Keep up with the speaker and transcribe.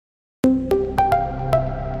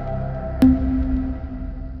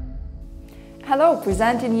Hello,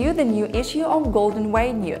 presenting you the new issue of Golden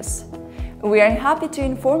Way News. We are happy to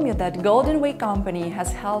inform you that Golden Way Company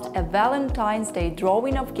has held a Valentine's Day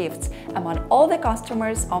drawing of gifts among all the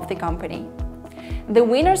customers of the company. The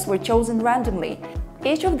winners were chosen randomly.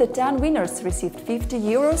 Each of the 10 winners received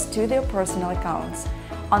 €50 to their personal accounts.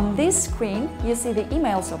 On this screen, you see the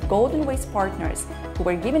emails of Golden Way's partners who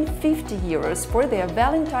were given €50 for their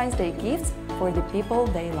Valentine's Day gifts for the people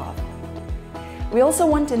they love. We also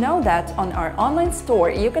want to know that on our online store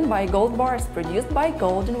you can buy gold bars produced by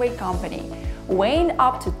Golden Way Company, weighing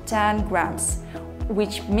up to 10 grams,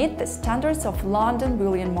 which meet the standards of London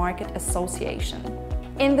Bullion Market Association.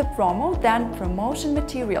 In the Promo, then Promotion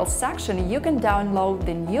Materials section, you can download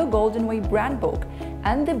the new Golden Way brand book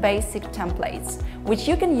and the basic templates, which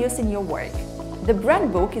you can use in your work. The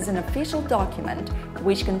brand book is an official document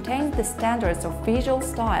which contains the standards of visual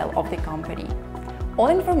style of the company. All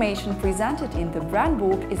information presented in the brand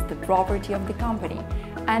book is the property of the company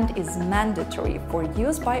and is mandatory for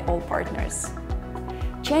use by all partners.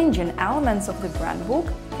 Changing elements of the brand book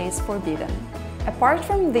is forbidden. Apart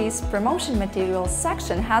from this, Promotion Materials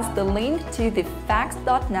section has the link to the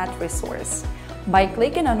facts.net resource, by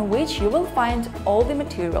clicking on which you will find all the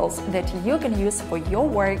materials that you can use for your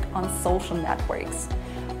work on social networks.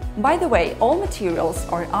 By the way, all materials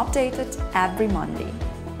are updated every Monday.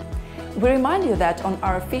 We remind you that on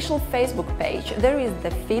our official Facebook page there is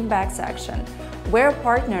the feedback section, where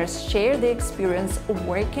partners share the experience of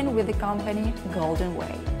working with the company Golden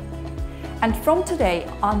Way. And from today,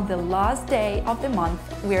 on the last day of the month,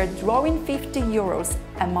 we are drawing €50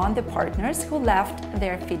 among the partners who left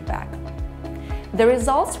their feedback. The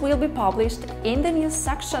results will be published in the news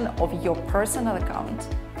section of your personal account.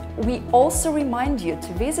 We also remind you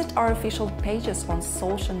to visit our official pages on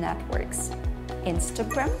social networks: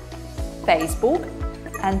 Instagram, Facebook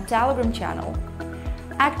and Telegram channel.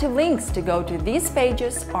 Active links to go to these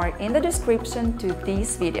pages are in the description to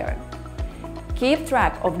this video. Keep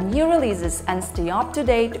track of new releases and stay up to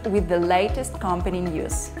date with the latest company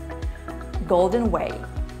news. Golden Way.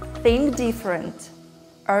 Think different,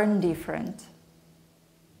 earn different.